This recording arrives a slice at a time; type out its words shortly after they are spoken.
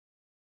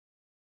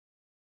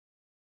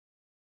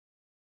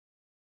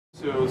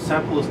So the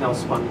sample is now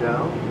spun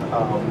down.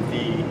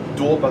 The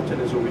door button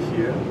is over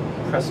here.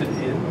 Press it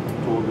in,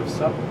 door lifts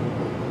up.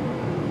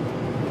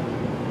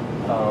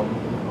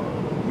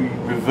 We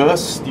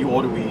reverse the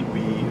order we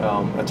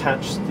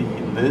attach the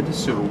lid,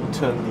 so we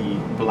turn the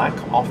black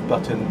off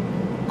button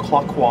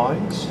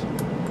clockwise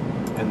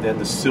and then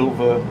the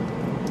silver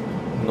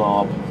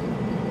knob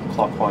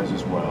clockwise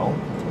as well.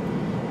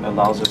 It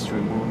allows us to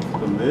remove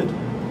the lid.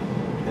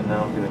 And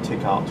now I'm going to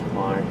take out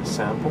my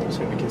samples,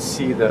 and we can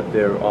see that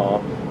there are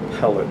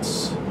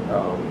pellets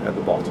at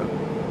the bottom.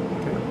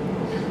 Okay.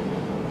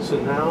 So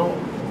now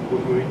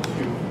we're going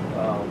to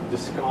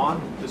discard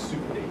the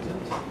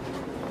supernatant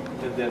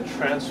and then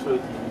transfer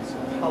these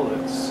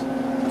pellets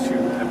to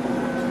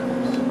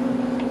envelope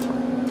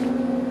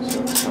tubes.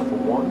 So example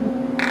 1,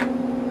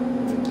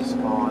 we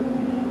discard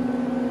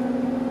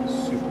the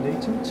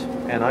supernatant,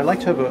 and I like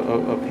to have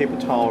a paper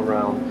towel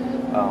around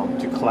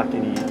to collect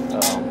any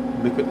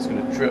liquid that's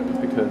going to drip,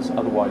 because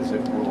otherwise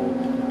it will,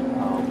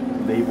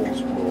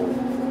 labels will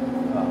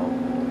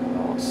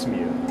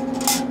smear.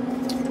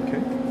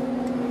 Okay.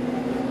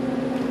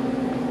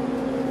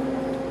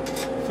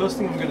 First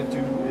thing I'm going to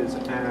do is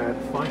add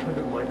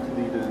 500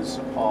 microliters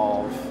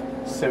of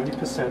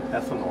 70%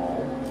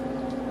 ethanol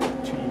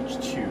to each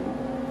tube,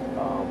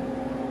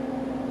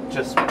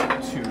 just to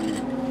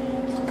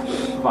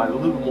provide a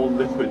little more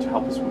liquid to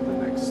help us with the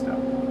next step.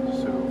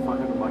 So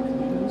 500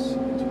 microliters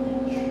into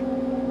each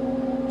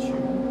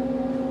tube.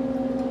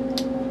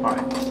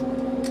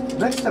 Alright,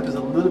 next step is a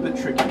little bit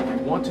tricky. We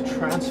want to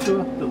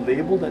transfer the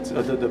label that's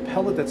the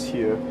pellet that's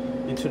here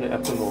into an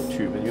ethanol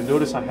tube, and you'll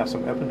notice I have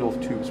some ethanol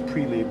tubes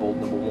pre-labeled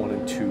number 1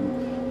 and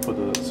 2 for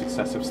the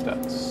successive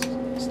steps.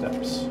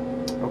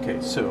 Okay,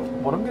 so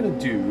what I'm going to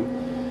do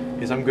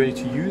is I'm going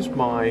to use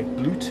my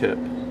blue tip,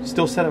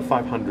 still set at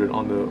 500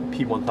 on the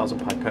P1000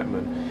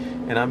 pipetteman,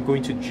 and I'm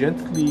going to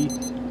gently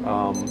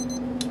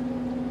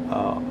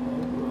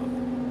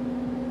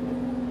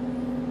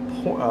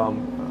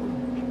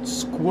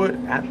squirt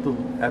at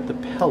the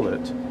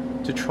pellet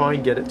to try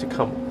and get it to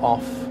come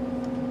off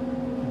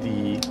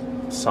the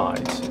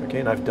sides. Okay,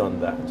 and I've done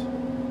that.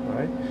 All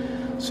right.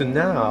 So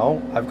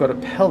now I've got a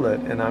pellet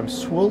and I'm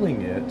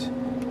swirling it.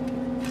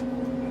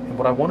 And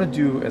what I want to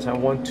do is I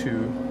want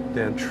to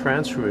then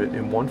transfer it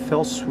in one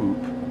fell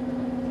swoop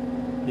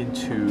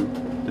into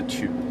the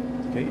tube.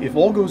 Okay. If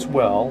all goes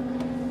well,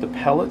 the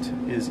pellet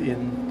is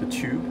in the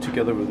tube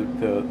together with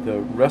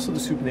the rest of the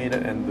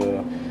supernatant and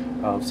the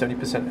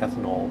 70%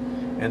 ethanol,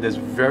 and there's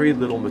very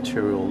little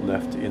material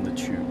left in the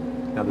tube.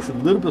 Now there's a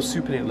little bit of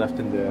supernatant left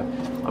in there.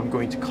 I'm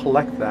going to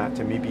collect that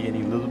and maybe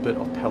any little bit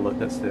of pellet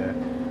that's there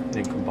and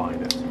then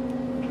combine it.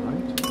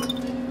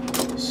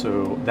 Right?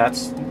 So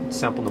that's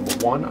sample number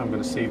 1. I'm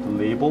going to save the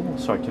label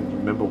so I can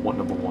remember what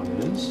number 1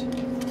 is.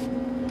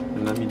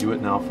 And let me do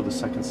it now for the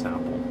second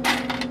sample.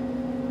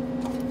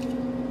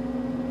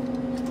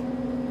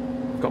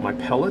 I've got my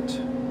pellet.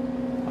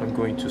 I'm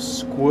going to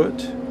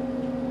squirt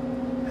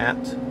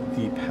at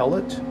the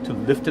pellet to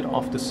lift it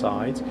off the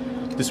sides.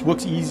 This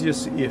works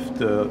easiest if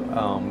the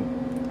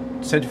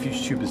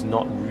centrifuge tube is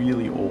not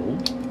really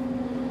old.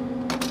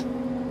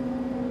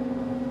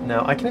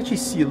 Now I can actually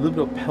see a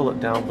little bit of pellet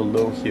down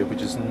below here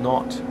which is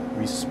not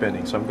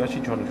respinning, so I'm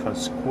actually trying to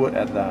squirt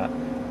at that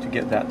to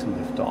get that to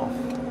lift off.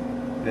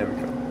 There we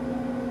go.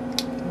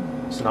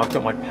 So now I've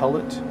got my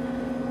pellet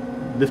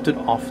lifted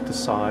off the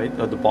side,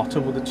 the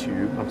bottom of the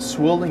tube. I'm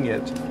swirling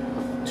it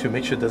to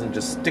make sure it doesn't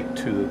just stick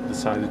to the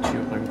side of the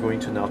tube. I'm going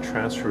to now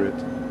transfer it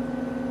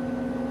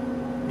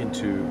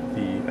into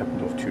the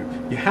ethanol tube.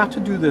 You have to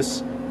do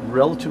this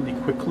relatively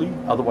quickly,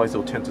 otherwise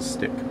they'll tend to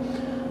stick.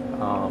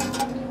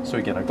 So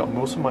again, I've got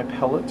most of my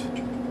pellet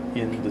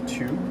in the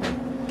tube.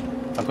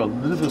 I've got a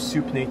little bit of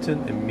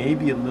supernatant and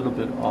maybe a little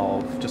bit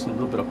of, just a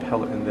little bit of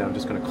pellet in there. I'm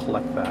just going to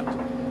collect that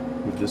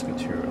with this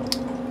material.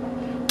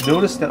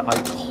 Notice that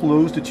I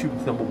closed the tube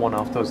with number 1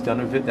 after I was done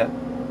with it. That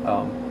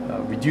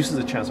reduces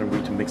the chance I'm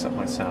going to mix up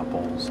my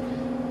samples.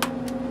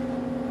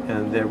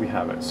 And there we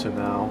have it. So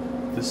now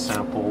this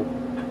sample,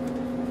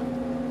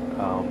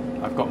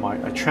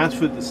 I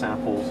transferred the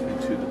samples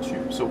into the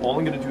tube. So all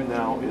I'm going to do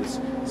now is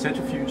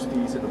centrifuge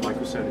these in the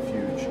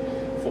microcentrifuge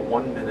for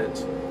 1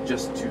 minute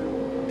just to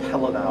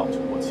pellet out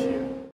what's here.